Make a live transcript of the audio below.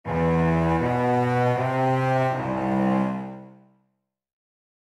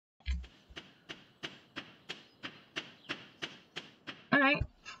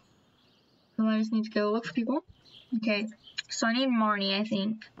just need to go look for people. Okay, so I need Marnie, I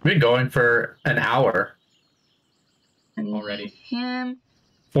think. We've been going for an hour I need already. him.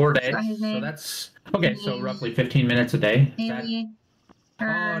 4 days. His So name. that's okay. So roughly 15 minutes a day. Haley.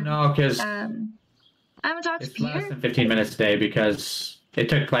 Oh no, because I haven't talked to it's Peter. less than 15 minutes a day because it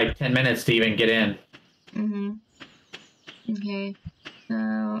took like 10 minutes to even get in. Okay. So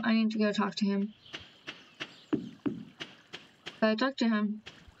I need to go talk to him. But I talked to him.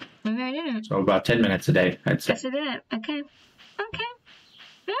 Maybe I didn't. So about 10 minutes a day, I'd say. Yes, I didn't. Okay.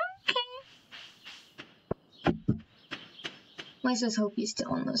 Let's just hope he's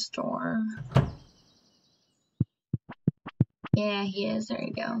still in the store. Yeah, he is. There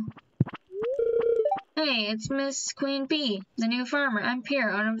you go. Hey, it's Miss Queen Bee, the new farmer. I'm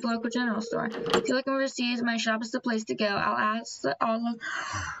Pierre, owner of the local general store. If you're looking overseas, my shop is the place to go. I'll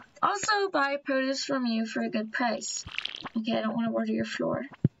also buy produce from you for a good price. Okay, I don't want to order your floor.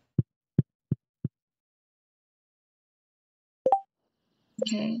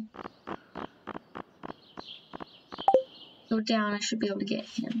 Okay. Go down, I should be able to get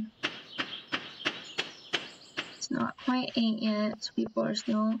him. It's not quite 8 yet, so people are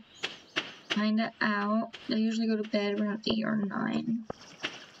still kinda out. They usually go to bed around 8 or 9.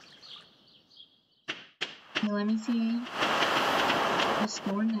 Okay, let me see. Let's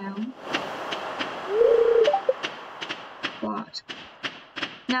slow down. What?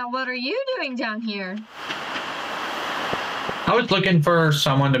 Now, what are you doing down here? I was looking for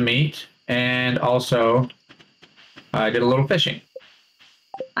someone to meet, and also I did a little fishing.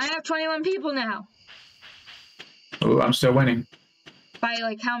 I have 21 people now. Ooh, I'm still winning. By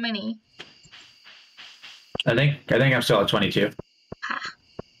like how many? I think I'm still at 22. Ha.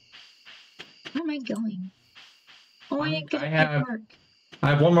 Where am I going? Oh, I didn't get I to work.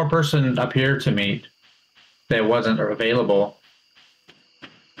 have one more person up here to meet that wasn't available.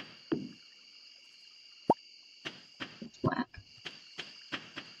 Whack.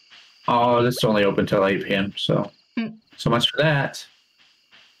 Oh, this is only open till 8 p.m. So much for that.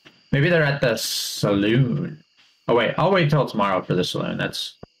 Maybe they're at the saloon. Oh wait, I'll wait till tomorrow for the saloon.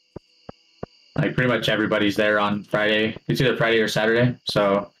 That's like pretty much everybody's there on Friday. It's either Friday or Saturday.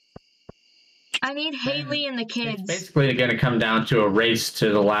 So I need Haley and the kids. it's basically going to come down to a race to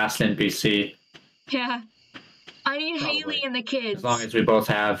the last NPC. Yeah. I need Haley and the kids. As long as we both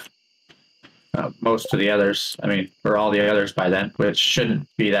have most of the others. I mean, or all the others by then, which shouldn't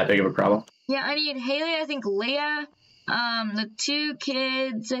be that big of a problem. Yeah, I need Haley, I think Leah, the 2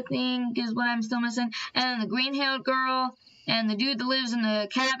 kids, I think, is what I'm still missing, and the green-haired girl, and the dude that lives in the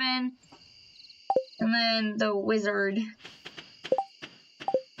cabin, and then the wizard.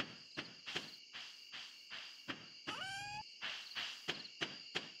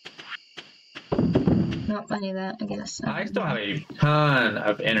 Not funny that, I guess. I still have a ton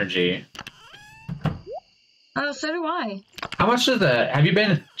of energy. Oh, so do I. How much does have you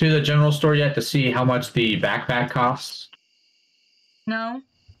been to the general store yet to see how much the backpack costs? No.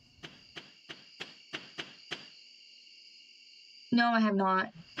 No, I have not.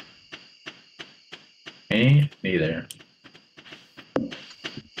 Me neither. I'm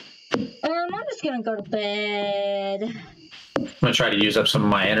just gonna go to bed. I'm gonna try to use up some of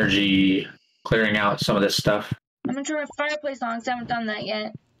my energy clearing out some of this stuff. I'm gonna turn my fireplace on because I haven't done that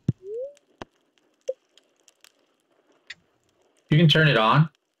yet. You can turn it on?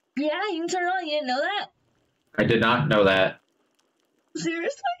 Yeah, you can turn it on. You didn't know that? I did not know that.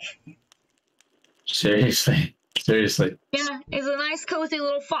 Seriously? Seriously. Yeah, it's a nice cozy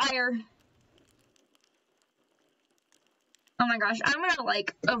little fire. Oh my gosh, I'm gonna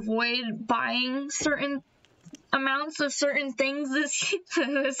like avoid buying certain amounts of certain things this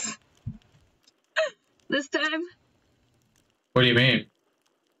time. What do you mean?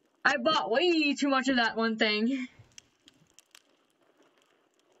 I bought way too much of that one thing.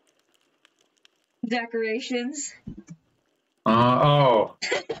 Decorations. Oh.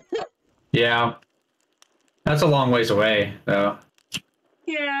 Yeah. That's a long ways away, though.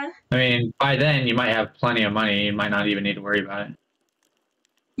 Yeah. I mean, by then, you might have plenty of money. You might not even need to worry about it.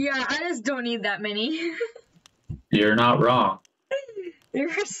 Yeah, I just don't need that many. You're not wrong. There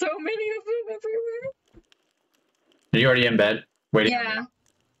are so many of them everywhere. Are you already in bed? Waiting? Yeah.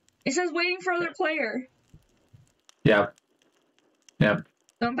 It says waiting for other player. Yeah. Yep.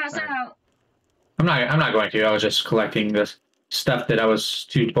 Don't pass out. I'm not going to. I was just collecting the stuff that I was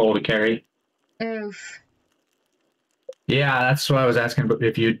too full to carry. Oof. Yeah, that's what I was asking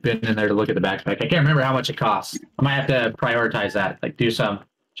if you'd been in there to look at the backpack. I can't remember how much it costs. I might have to prioritize that. Like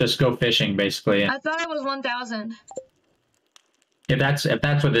just go fishing basically. I thought it was 1,000. If that's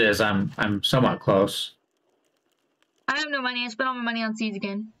what it is, I'm somewhat close. I have no money. I spent all my money on seeds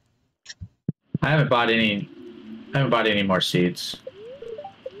again. I haven't bought any more seeds.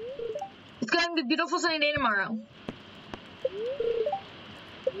 It's going to be a beautiful sunny day tomorrow.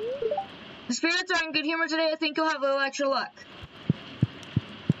 The spirits are in good humor today. I think you'll have a little extra luck.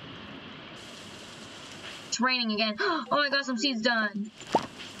 It's raining again. Oh, I got some seeds done.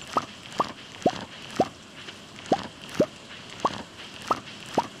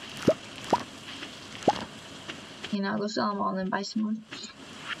 You know, I'll go sell them all and then buy some more.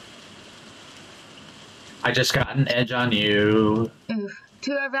 I just got an edge on you. Oof.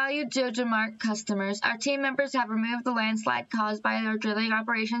 To our valued Jojo Mart customers, our team members have removed the landslide caused by our drilling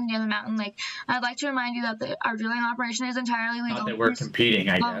operations near the mountain lake. I'd like to remind you that our drilling operation is entirely legal. Not that we're competing,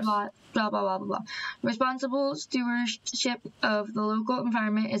 I guess. Blah, blah, blah, blah, blah. Responsible stewardship of the local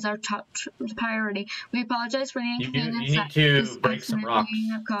environment is our top priority. We apologize for any inconvenience you need to break some rocks.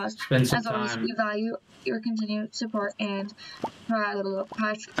 Have caused. Spend some As always, time. we value your continued support and I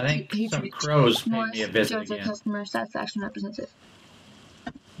think some crows paid me a visit Jojo again. Customer Satisfaction Representative.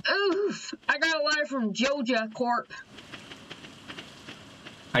 Oof! I got a letter from Joja Corp.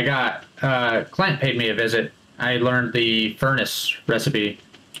 I got Clint paid me a visit. I learned the furnace recipe.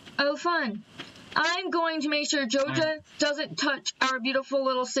 Oh, fun! I'm going to make sure Joja doesn't touch our beautiful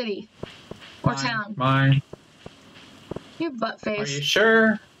little city or town. Mine. You butt face. Are you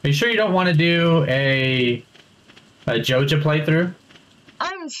sure? Are you sure you don't want to do a Joja playthrough?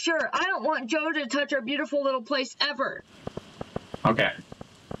 I'm sure. I don't want Joja to touch our beautiful little place ever. Okay.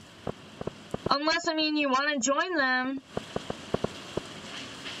 Unless, I mean, you want to join them.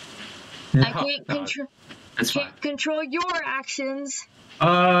 No, I can't control your actions.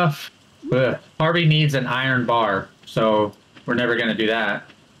 Harvey needs an iron bar, so we're never gonna do that.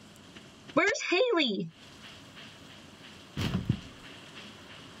 Where's Haley?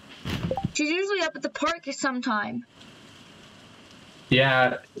 She's usually up at the park sometime.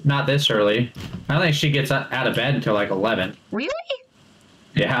 Yeah, not this early. I don't think she gets out of bed until like 11. Really?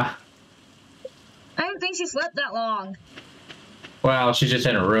 Yeah. I don't think she slept that long. Well, she's just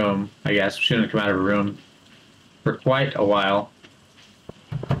in a room, I guess. She didn't come out of her room for quite a while.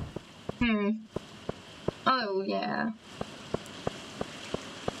 Oh, yeah.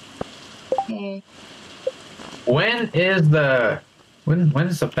 Okay. When is the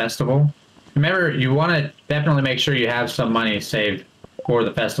festival? Remember, you want to definitely make sure you have some money saved for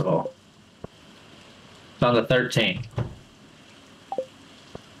the festival. It's on the 13th.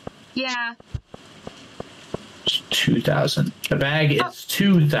 Yeah. It's 2,000. The bag is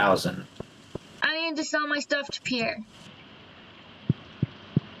 2,000. I need to sell my stuff to Pierre.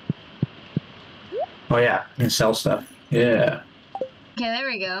 Oh yeah, you can sell stuff. Yeah. Okay, there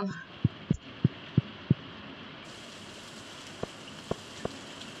we go.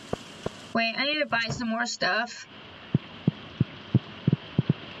 Wait, I need to buy some more stuff.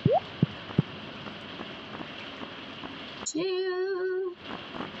 I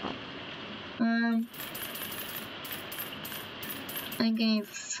think I need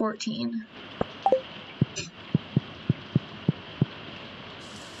 14.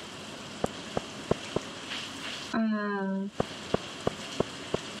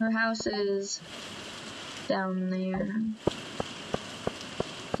 Her house is down there.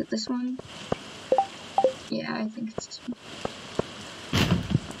 Is it this one? Yeah, I think it's this one.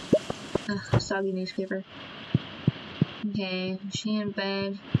 Ugh, soggy newspaper. Okay, is she in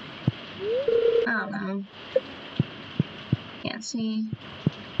bed? I don't know. Can't see.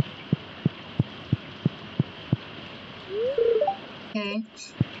 Okay,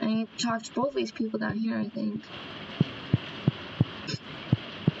 I need to talk to both these people down here, I think.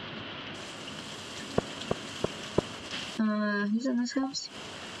 Who's in this house?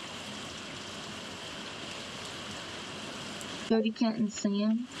 Jody, Kent, and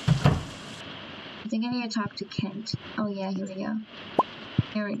Sam. I think I need to talk to Kent. Oh yeah, here we go.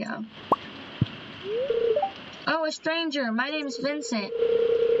 Here we go. Oh, a stranger. My name's Vincent.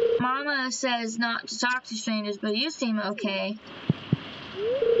 Mama says not to talk to strangers, but you seem okay.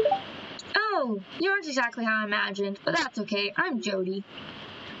 Oh, you aren't exactly how I imagined, but that's okay. I'm Jody.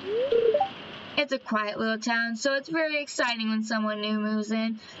 It's a quiet little town, so it's very exciting when someone new moves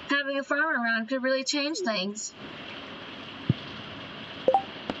in. Having a farmer around could really change things.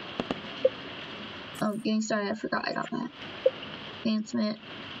 Oh, getting started, I forgot I got that. Advancement.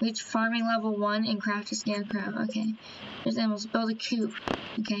 Reach farming level 1 and craft a scarecrow. Okay. There's animals. Build a coop.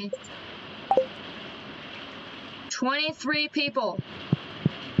 Okay. 23 people.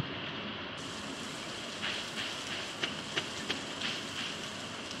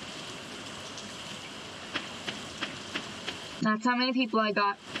 That's how many people I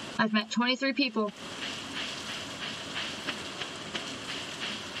got. I've met 23 people.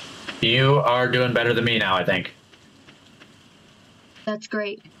 You are doing better than me now, I think. That's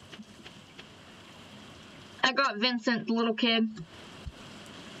great. I got Vincent, the little kid.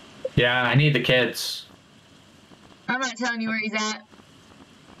 Yeah, I need the kids. I'm not telling you where he's at.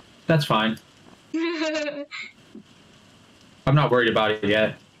 That's fine. I'm not worried about it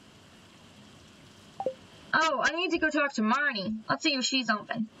yet. Oh, I need to go talk to Marnie. Let's see if she's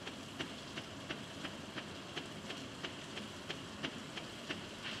open.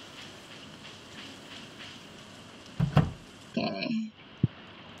 Okay.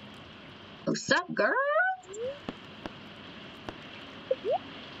 What's up, girl? Yeah,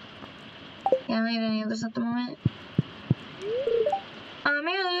 I don't need any of this at the moment.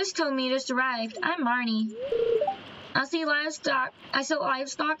 Mary just told me you just arrived. I'm Marnie. I sell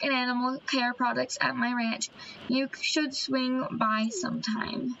livestock and animal care products at my ranch. You should swing by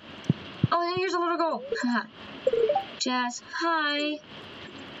sometime. Oh, and here's a little girl. Jess, hi.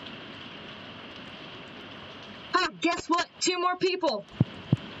 Ah, guess what? 2 more people.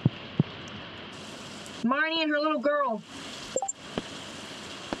 Marnie and her little girl.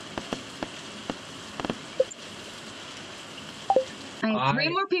 I need 3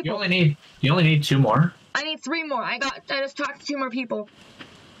 more people. You only need 2 more? I need 3 more. I just talked to 2 more people.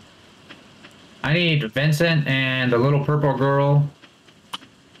 I need Vincent and the little purple girl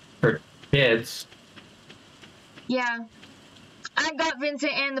for kids. Yeah. I got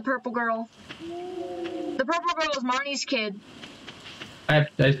Vincent and the purple girl. The purple girl is Marnie's kid. I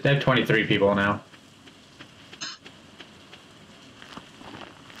have 23 people now.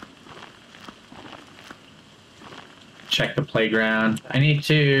 Check the playground. I need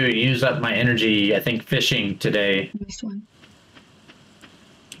to use up my energy, I think, fishing today. Missed one.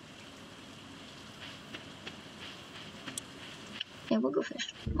 Yeah, we'll go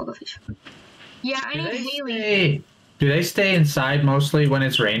fish. Yeah, I need Haley. Do they stay inside mostly when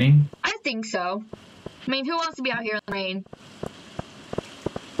it's raining? I think so. I mean, who wants to be out here in the rain?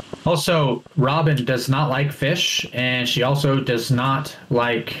 Also, Robin does not like fish, and she also does not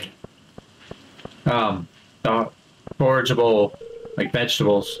like forageable, like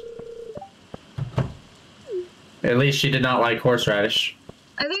vegetables. At least she did not like horseradish.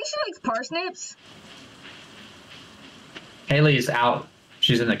 I think she likes parsnips. Haley's out.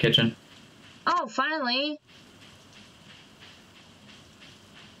 She's in the kitchen. Oh, finally.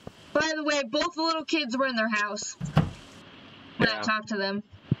 By the way, both the little kids were in their house when I talked to them.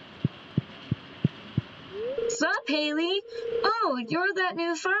 What's up, Haley? Oh, you're that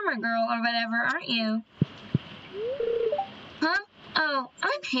new farmer girl or whatever, aren't you? Huh? Oh,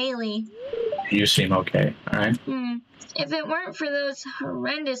 I'm Haley. You seem okay, alright? If it weren't for those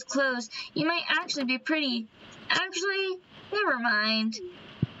horrendous clothes, you might actually be pretty. Actually, never mind.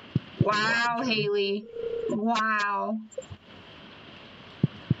 Wow, Haley. Wow.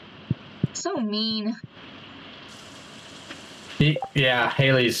 So mean. Yeah,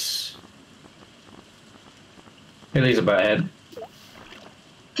 Haley's a butthead.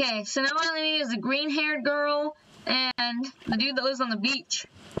 Okay, so now all I need is the green-haired girl and the dude that lives on the beach.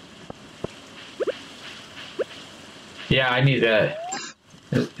 Yeah, I need that.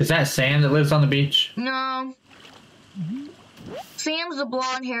 Is that Sam that lives on the beach? No. Sam's the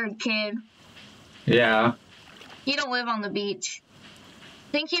blonde-haired kid. Yeah. He don't live on the beach.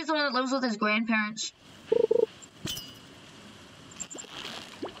 I think he's the one that lives with his grandparents.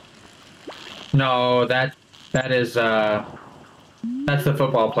 No, that's the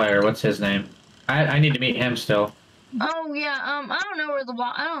football player. What's his name? I need to meet him still. Oh yeah, I don't know where the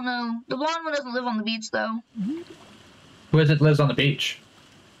blonde. I don't know. The blonde one doesn't live on the beach though. Who is it lives on the beach?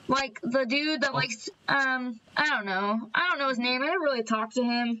 Like the dude that likes. I don't know. I don't know his name. I never really talked to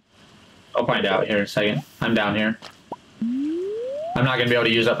him. I'll find out here in a second. I'm down here. I'm not gonna be able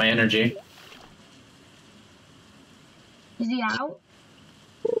to use up my energy. Is he out?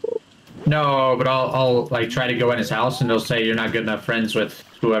 No, but I'll like try to go in his house and they'll say you're not good enough friends with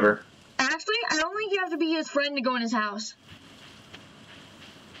whoever. Actually, I don't think you have to be his friend to go in his house.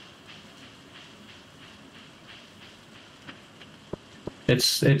 It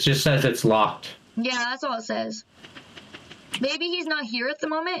just says it's locked. Yeah, that's all it says. Maybe he's not here at the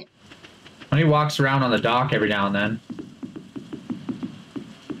moment. When he walks around on the dock every now and then.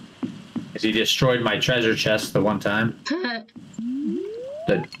 Because he destroyed my treasure chest the one time.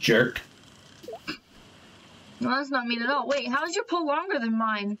 The jerk. No, that's not mean at all. Wait, how is your pull longer than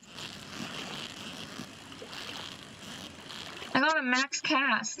mine? I got a max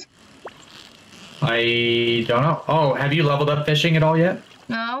cast. I don't know. Oh, have you leveled up fishing at all yet?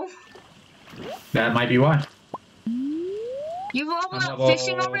 No. That might be why. You've leveled up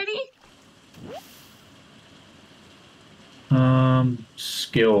fishing already?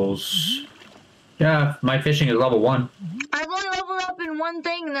 Skills. Yeah, my fishing is level 1. I've only leveled up in one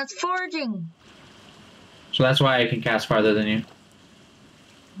thing, and that's foraging. So that's why I can cast farther than you.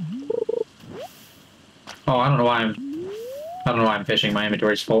 Oh, I don't know why I'm fishing. My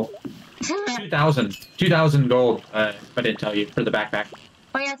inventory's full. 2,000 gold. I didn't tell you for the backpack.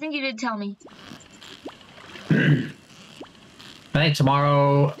 Oh yeah, I think you did tell me. I think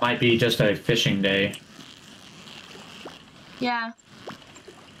tomorrow might be just a fishing day. Yeah.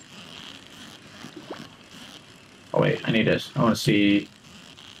 Oh wait, I want to see.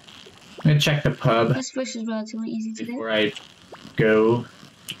 I'm gonna check the pub This fish is relatively easy to before get. I go.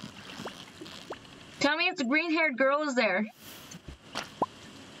 Tell me if the green-haired girl is there.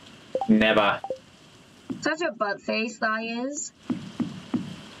 Never. Such a butt face that is.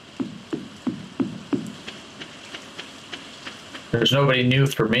 There's nobody new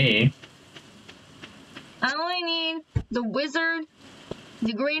for me. I only need the wizard,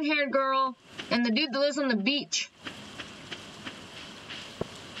 the green-haired girl, and the dude that lives on the beach.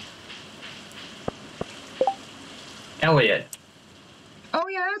 Elliot. Oh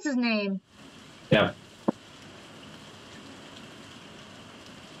yeah, that's his name. Yeah.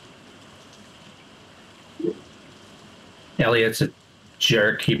 Elliot's a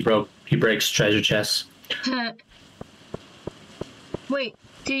jerk. He breaks treasure chests. Wait,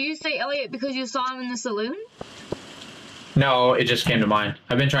 did you say Elliot because you saw him in the saloon? No, it just came to mind.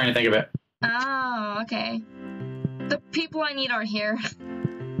 I've been trying to think of it. Oh, okay. The people I need are here.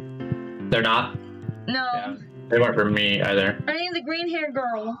 They're not. No. Yeah, they weren't for me either. I need the green-haired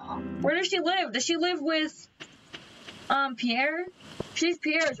girl. Where does she live? Does she live with, Pierre? She's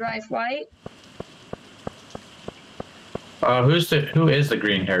Pierre's wife, right? Who is the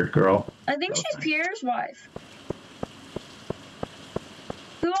green-haired girl? I think she's Pierre's wife.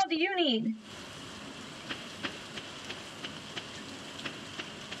 Who all do you need?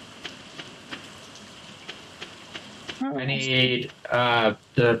 I need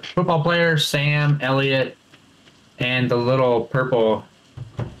the football player, Sam, Elliot, and the little purple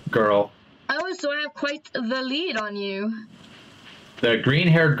girl. Oh, so I have quite the lead on you. The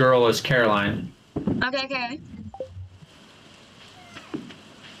green-haired girl is Caroline. Okay.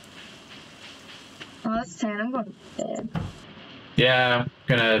 Oh, that's 10. I'm going to bed. Yeah, I'm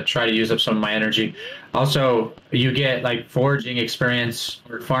gonna try to use up some of my energy. Also, you get like foraging experience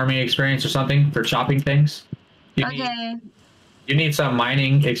or farming experience or something for chopping things. You need some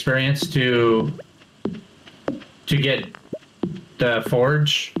mining experience to get the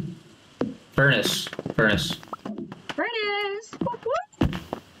forge furnace.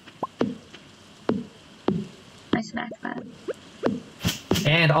 I smacked that.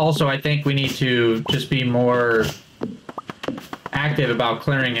 And also, I think we need to just be more active about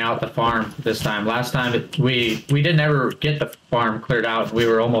clearing out the farm this time. Last time we didn't ever get the farm cleared out. We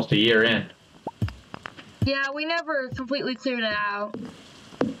were almost a year in. Yeah, we never completely cleared it out.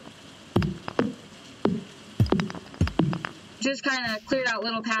 Just kind of cleared out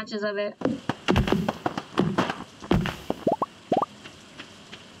little patches of it. I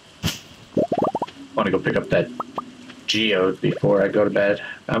want to go pick up that geode before I go to bed.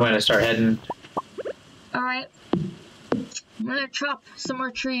 I'm going to start heading. Alright. I'm going to chop some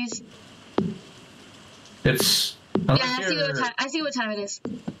more trees. It's... Yeah, I see what time it is.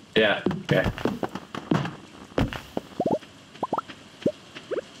 Yeah, okay.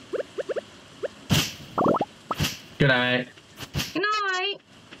 Good night. Good night.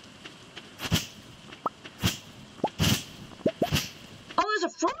 Oh, there's a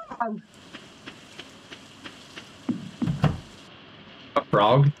frog. A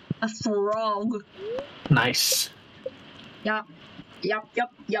frog? A frog. Nice. Yup. Level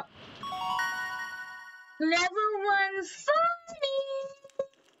 1 funny.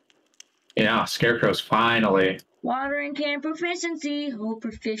 Yeah, scarecrows finally. Watering can proficiency, whole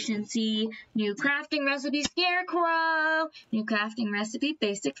proficiency, new crafting recipe scarecrow, new crafting recipe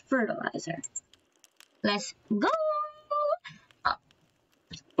basic fertilizer. Let's go! Oh.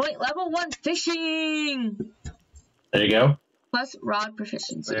 Wait, level 1 fishing! There you go. Plus rod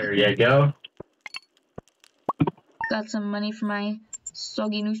proficiency. There you go. Got some money for my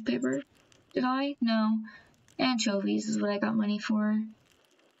soggy newspaper. Did I? No. Anchovies is what I got money for.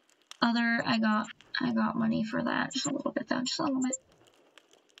 I got money for that. Just a little bit though, just a little bit.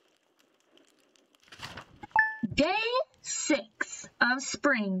 Day 6 of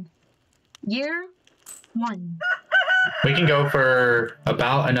spring. Year 1. We can go for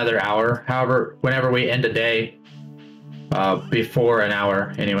about another hour. However, whenever we end a day, before an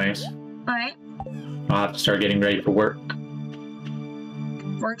hour anyways. Alright. I'll have to start getting ready for work.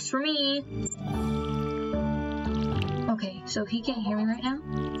 Works for me. Okay, so he can't hear me right now.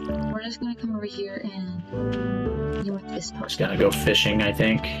 We're just gonna come over here and deal with this Just person. gonna go fishing, I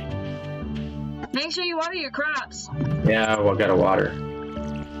think. Make sure you water your crops. Yeah, well, gotta water.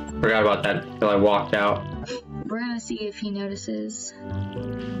 Forgot about that until I walked out. We're gonna see if he notices.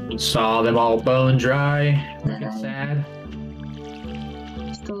 Saw them all bone dry. Looking sad.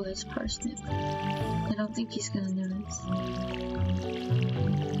 Stole this parsnip. I don't think he's gonna notice.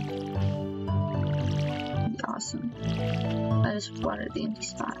 That'd be awesome. I just watered the empty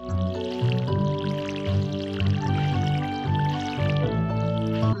spot.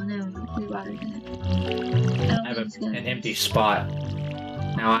 Oh no, we watered it. I have an empty spot.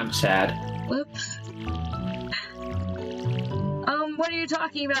 Now I'm sad. Whoops. What are you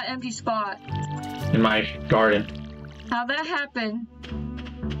talking about, empty spot? In my garden. How'd that happen?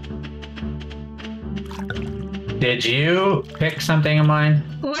 Did you pick something of mine?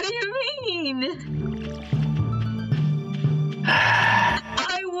 What do you mean?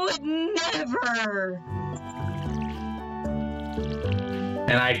 I would never.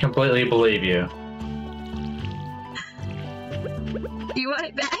 And I completely believe you. Do you want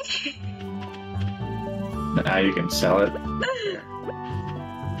it back? Now you can sell it.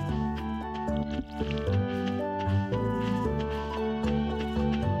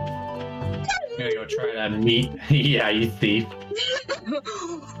 I'm gonna go try to meet. Yeah, you thief.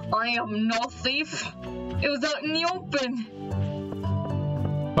 I am no thief. It was out in the open.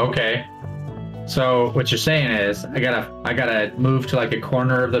 Okay. So what you're saying is, I gotta move to like a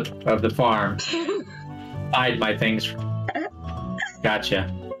corner of the farm, hide my things. Gotcha.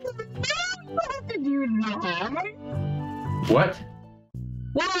 What did you know? What?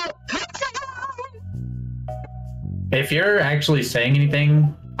 Well, If you're actually saying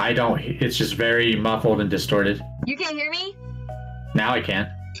anything, I don't. It's just very muffled and distorted. you can't hear me? Now I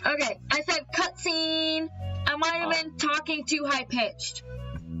can. Okay, I said cutscene. I might have been talking too high pitched.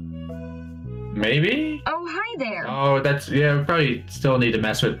 Maybe? Oh, hi there. Oh, that's, yeah, we probably still need to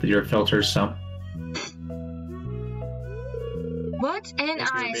mess with your filters some. What an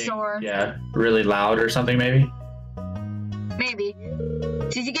eyesore. Yeah, really loud or something maybe? Maybe.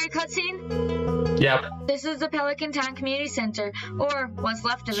 Did you get a cutscene? Yep. This is the Pelican Town Community Center, or what's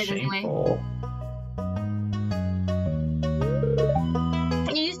left of it anyway. Shameful.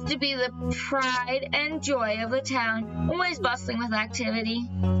 It used to be the pride and joy of the town, always bustling with activity.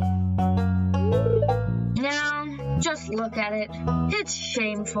 Now, just look at it. It's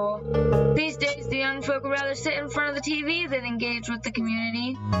shameful. These days, the young folk would rather sit in front of the TV than engage with the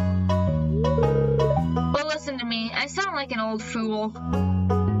community. Well, listen to me. I sound like an old fool.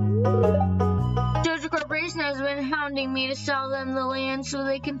 Doja Corporation has been hounding me to sell them the land so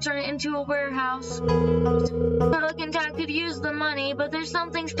they can turn it into a warehouse. Pelican Town could use the money, but there's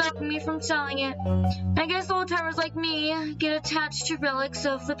something stopping me from selling it. I guess old-timers like me get attached to relics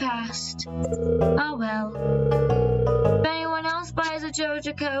of the past. Oh well. If anyone else buys a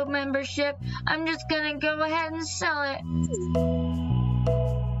Doja Co membership, I'm just gonna go ahead and sell it.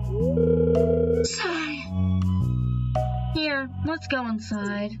 Sigh. Here, let's go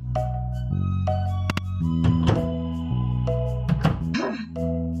inside.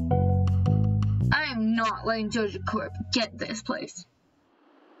 I am not letting Doja Corp get this place.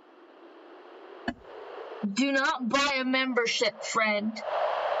 Do not buy a membership, friend.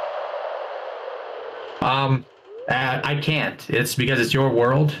 I can't. It's because it's your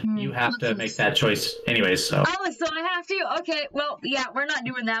world. You have to make that choice anyways, so. Oh, so I have to? Okay, well, yeah, we're not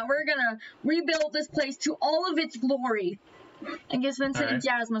doing that. We're gonna rebuild this place to all of its glory. I guess Vincent and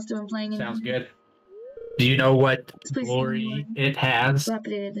Jazz must have been playing it. Sounds good. Do you know what glory it has?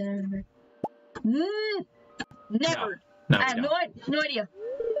 Never. No, I have no idea.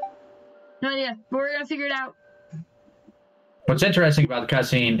 No idea, but we're gonna figure it out. What's interesting about the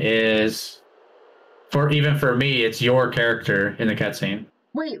cutscene is, even for me, it's your character in the cutscene.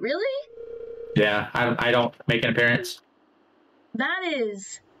 Wait, really? Yeah, I don't make an appearance. That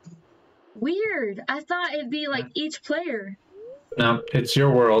is weird. I thought it'd be like each player. No, it's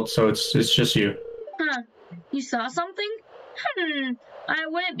your world, so it's just you. Huh. You saw something? I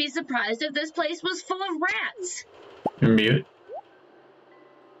wouldn't be surprised if this place was full of rats. You're mute.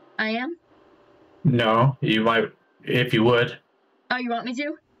 I am? No, you might, if you would. Oh, you want me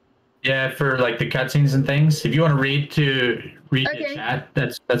to? Yeah, for like the cutscenes and things. If you want to read Okay. the chat,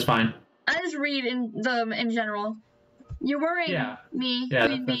 that's fine. I just read in general. You're worrying me. Yeah,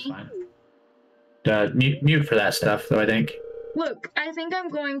 that's fine. Mute for that stuff, though, I think. Look, I think I'm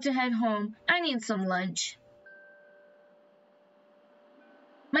going to head home. I need some lunch.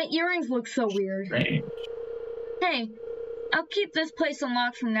 My earrings look so weird. Strange. Hey, I'll keep this place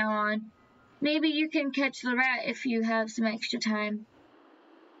unlocked from now on. Maybe you can catch the rat if you have some extra time.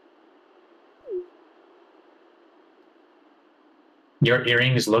 Your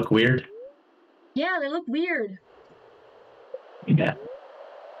earrings look weird. Yeah, they look weird. Yeah.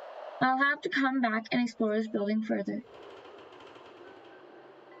 I'll have to come back and explore this building further.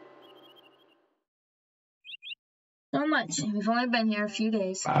 So much. We've only been here a few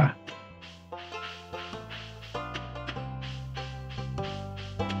days. Okay.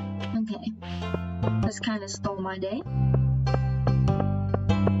 This kind of stole my day. Can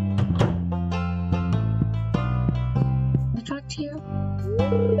I talk to you?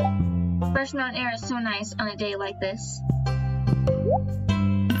 Fresh mountain air is so nice on a day like this.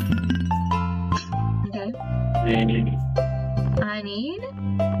 Okay. I need?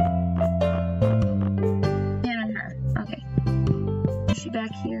 And her. Okay. Is she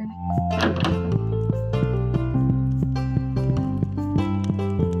back here?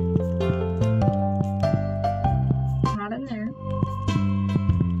 Not in there.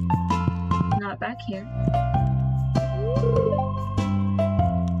 Not back here.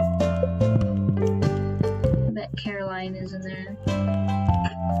 I bet Caroline is in there.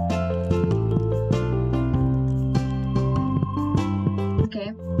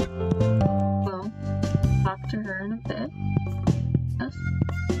 Okay. Well, talk to her in a bit. Yes.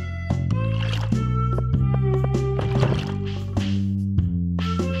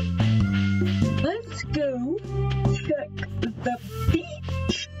 Let's go check the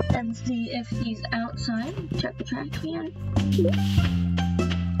beach and see if he's outside. Check the trash can.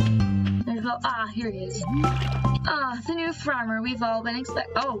 There's here he is. The new farmer we've all been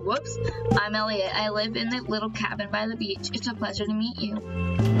expecting. Oh, whoops. I'm Elliot. I live in the little cabin by the beach. It's a pleasure to meet you.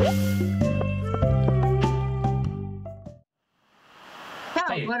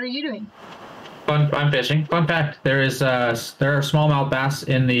 Wow, Hey. What are you doing? I'm fishing. Fun fact: there are smallmouth bass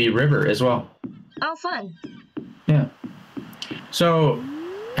in the river as well. Oh, fun. Yeah. So,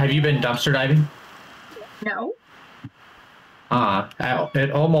 have you been dumpster diving? No.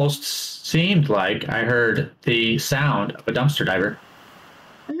 It almost seemed like I heard the sound of a dumpster diver.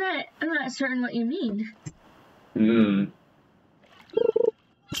 I'm not certain what you mean.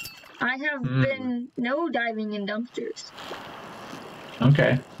 I have been no diving in dumpsters.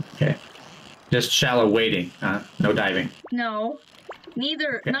 Okay. Just shallow wading, no diving. No.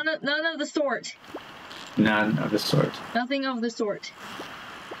 Neither. Okay. None of the sort. None of the sort. Nothing of the sort.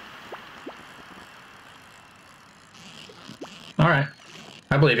 All right.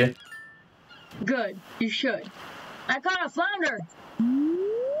 I believe you. Good. You should. I caught a flounder.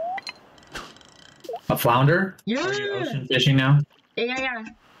 A flounder? Yeah. Are you ocean fishing now? Yeah.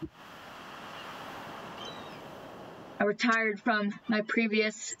 I retired from my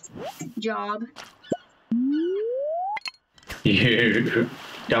previous job. You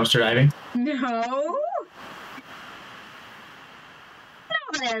dumpster diving? No.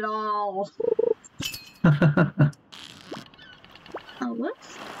 Not at all. Oh,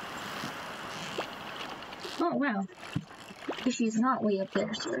 whoops. Oh, wow. She's not way up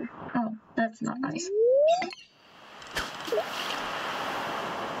there, sir. Oh, that's not nice.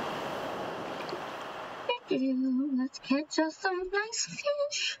 Let's catch us some nice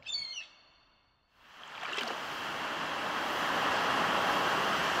fish.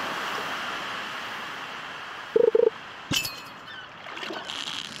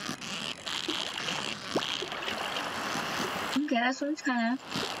 Okay, this one's kind of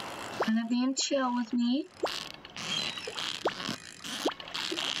being chill with me.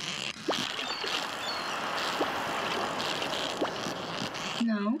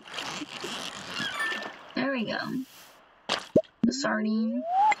 No. There we go. The sardine.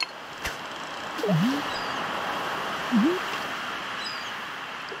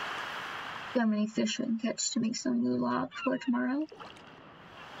 See how many fish we can catch to make some goulash for tomorrow.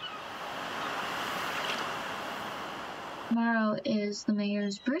 Tomorrow is the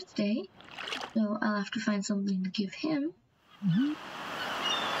mayor's birthday, so I'll have to find something to give him.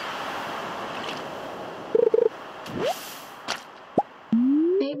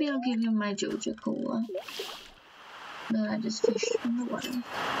 Maybe I'll give him my Joja Cola that I just fished from the water.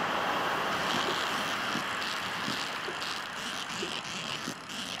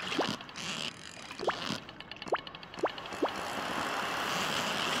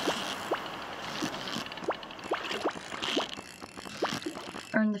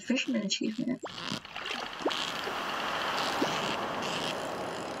 Earn the fisherman achievement.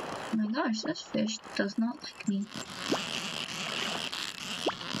 Oh my gosh, this fish does not like me.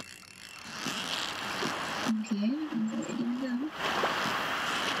 Okay, I'm ready to go.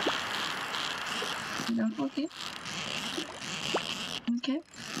 No, okay. Okay.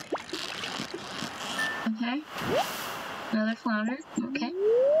 Okay. Another flounder. Okay.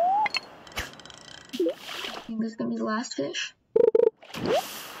 I think this is gonna be the last fish.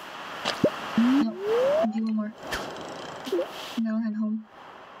 Nope. I'll do one more. And then I'll head home.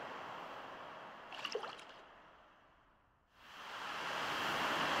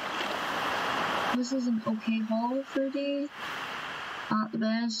 This is an okay haul for a day. Not the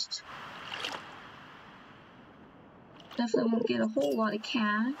best. Definitely won't get a whole lot of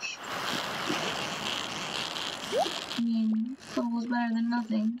cash. I mean, haul is better than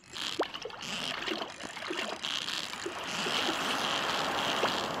nothing.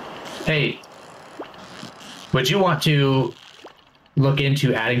 Hey, would you want to look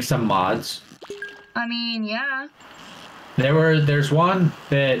into adding some mods? I mean, yeah. There's one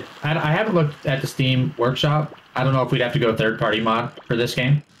that I haven't looked at the Steam Workshop. I don't know if we'd have to go third-party mod for this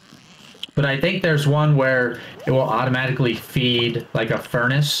game, but I think there's one where it will automatically feed like a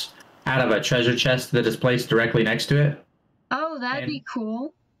furnace out of a treasure chest that is placed directly next to it. Oh, that'd be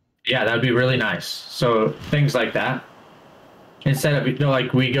cool. Yeah, that'd be really nice. So things like that. Instead of,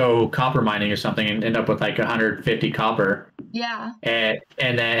 like we go copper mining or something and end up with like 150 copper. Yeah. And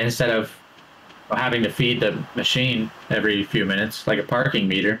then instead of having to feed the machine every few minutes, like a parking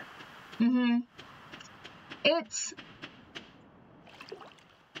meter. Mm-hmm. It's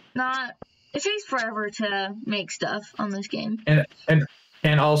not. It takes forever to make stuff on this game.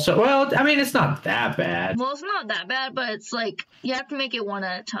 And also, well, I mean, it's not that bad. Well, it's not that bad, but it's like you have to make it one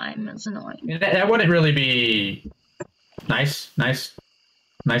at a time. It's annoying. That wouldn't really be nice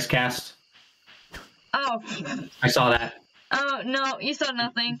cast. Oh. I saw that. Oh no, you saw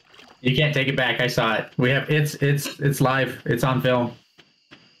nothing. You can't take it back. I saw it. We have it's live. It's on film.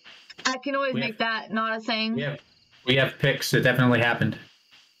 I can always make that not a thing. We have pics. It definitely happened.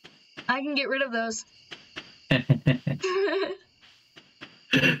 I can get rid of those.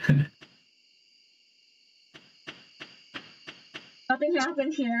 Nothing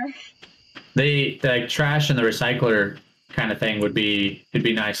happened here. The trash and the recycler kind of thing would be, it'd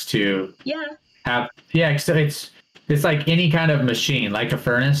be nice to have. Yeah, so it's like any kind of machine, like a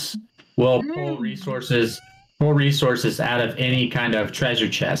furnace, will pull resources out of any kind of treasure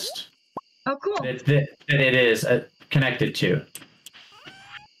chest. Oh, cool. That it is connected to.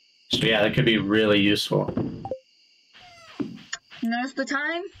 So yeah, that could be really useful. Now's the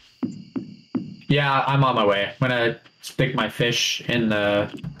time? Yeah, I'm on my way. I'm gonna stick my fish in the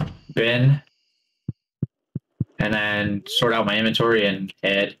bin and then sort out my inventory and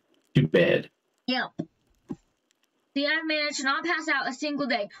head to bed. Yeah. See, I've managed to not pass out a single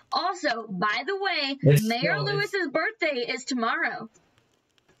day. Also, by the way, Mayor Lewis's birthday is tomorrow.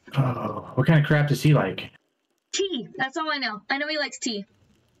 Oh, what kind of crap does he like? Tea. That's all I know. I know he likes tea.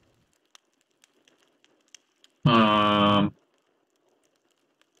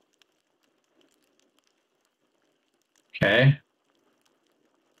 Okay.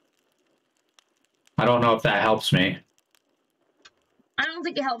 I don't know if that helps me. I don't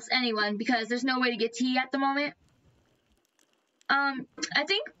think it helps anyone because there's no way to get tea at the moment. I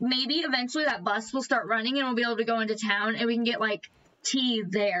think maybe eventually that bus will start running and we'll be able to go into town and we can get like tea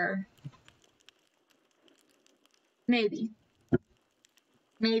there. Maybe.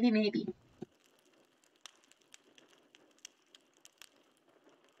 Maybe.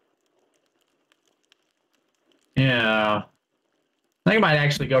 Yeah. I think I might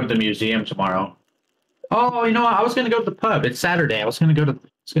actually go to the museum tomorrow. Oh, you know what? I was gonna go to the pub. It's Saturday. I was gonna go to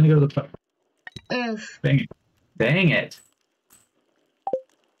the pub. Ugh. Dang it.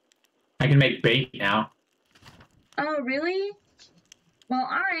 I can make bait now. Oh, really? Well,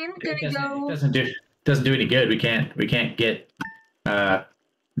 I'm gonna go. It doesn't do any good. We can't get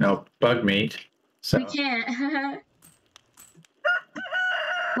bug meat. So we can't.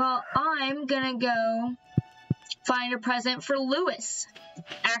 Well, I'm gonna go find a present for Lewis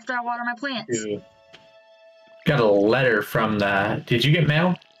after I water my plants. Got a letter from the. Did you get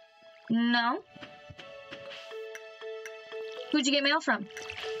mail? No. Who'd you get mail from?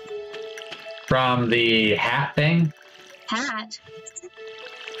 From the hat thing. Hat?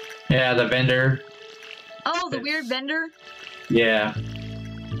 Yeah, the vendor. Oh, the weird vendor? Yeah.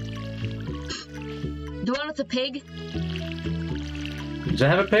 The one with the pig? Does it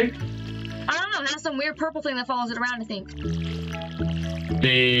have a pig? I don't know. It has some weird purple thing that follows it around, I think.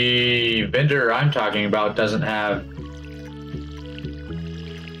 The vendor I'm talking about doesn't have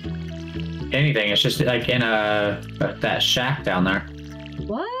anything. It's just like in that shack down there.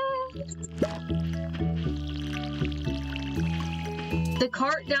 What? The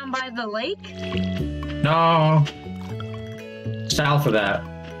cart down by the lake? No. South of that.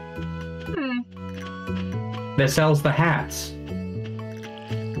 Hmm. That sells the hats.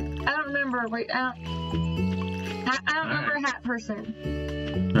 I don't remember. Wait, I don't remember a hat person.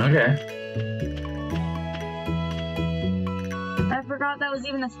 Okay. I forgot that was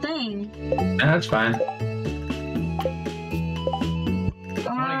even a thing. That's fine. I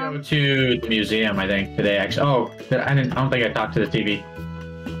want to go to the museum, I think, today, actually. Oh, I don't think I talked to the TV.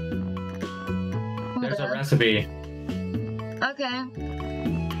 There's a recipe. Okay.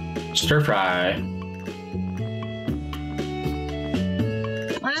 Stir fry.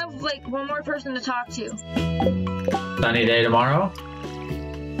 I have, like, one more person to talk to. Sunny day tomorrow.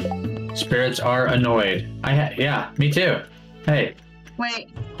 Spirits are annoyed. Yeah, me too. Hey.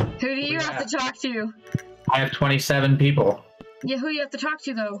 Wait, who do you have to talk to? I have 27 people. Yeah, who do you have to talk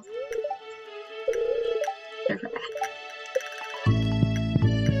to, though?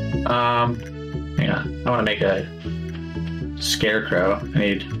 Hang on. I want to make a scarecrow. I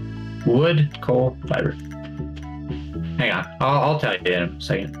need wood, coal, fiber. Hang on. I'll tell you in a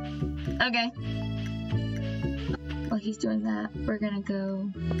second. Okay. While he's doing that, we're gonna go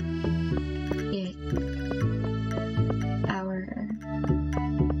get our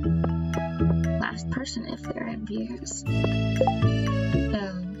last person if they're in views.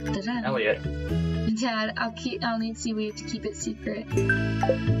 So, Elliot. Dad, I'll need seaweed to keep it secret.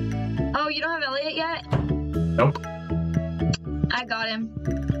 Oh, you don't have Elliot yet? Nope. I got him.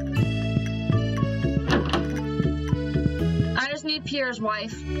 I just need Pierre's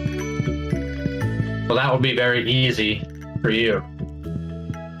wife. Well, that will be very easy for you.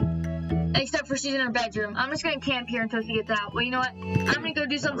 Except for she's in her bedroom. I'm just gonna camp here until she gets out. Well, you know what? I'm gonna go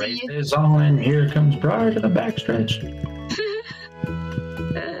do something. Race is on, and here comes Briar to the backstretch.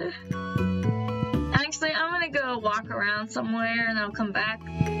 Actually, I'm gonna go walk around somewhere, and I'll come back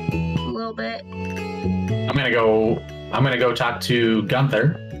a little bit. I'm gonna go talk to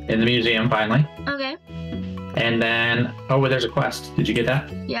Gunther in the museum finally. Okay. And then, oh, there's a quest. Did you get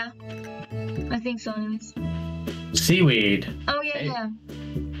that? Yeah. I think so, anyways. Seaweed. Oh, yeah, Hey. yeah.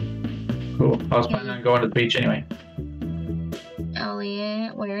 Cool. I was planning on going to the beach anyway.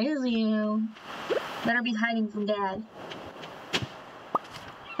 Elliot, where is you? Better be hiding from Dad.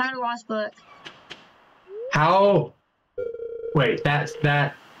 Found a lost book. How? Wait, that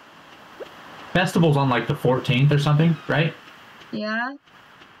festival's on like the 14th or something, right? Yeah,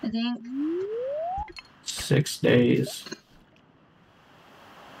 I think. 6 days.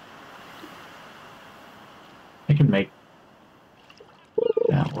 I can make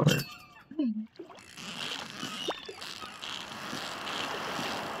that work.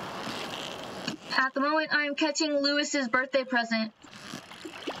 At the moment, I'm catching Lewis's birthday present.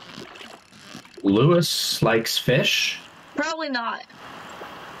 Lewis likes fish? Probably not.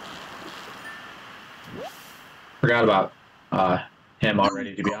 Forgot about him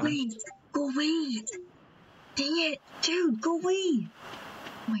already, to be honest. Go away. Dang it. Dude, go away.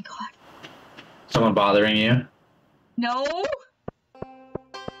 Oh my god. Someone bothering you? No.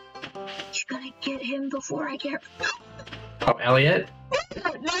 You're gonna get him before I get... Oh, Elliot?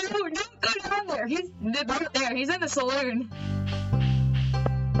 No, don't go down there. He's not there. He's in the saloon.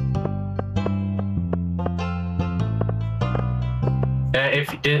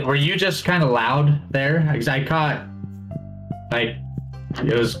 Were you just kind of loud there? Because I caught, like,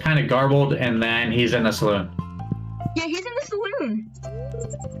 it was kind of garbled, and then he's in the saloon. Yeah, he's in the saloon.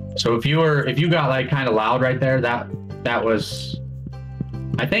 So if you got like kind of loud right there, that was,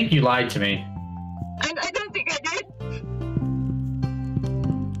 I think you lied to me. I don't think I did.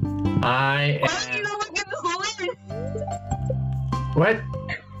 Why don't you go look in the saloon? What?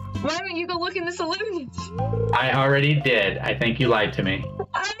 Why don't you go look in the saloon? I already did. I think you lied to me.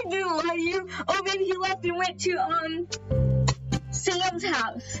 I didn't lie to you. Oh, maybe he left and went to Sam's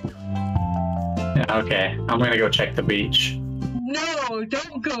house. Yeah, okay, I'm gonna go check the beach. No,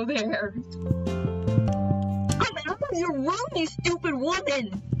 don't go there. I'm out of your room, you stupid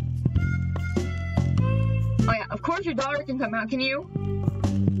woman. Oh yeah, of course your daughter can come out. Can you?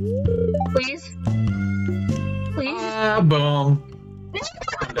 Please? Please? Boom.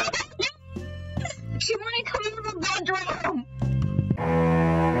 She wanted to come out of the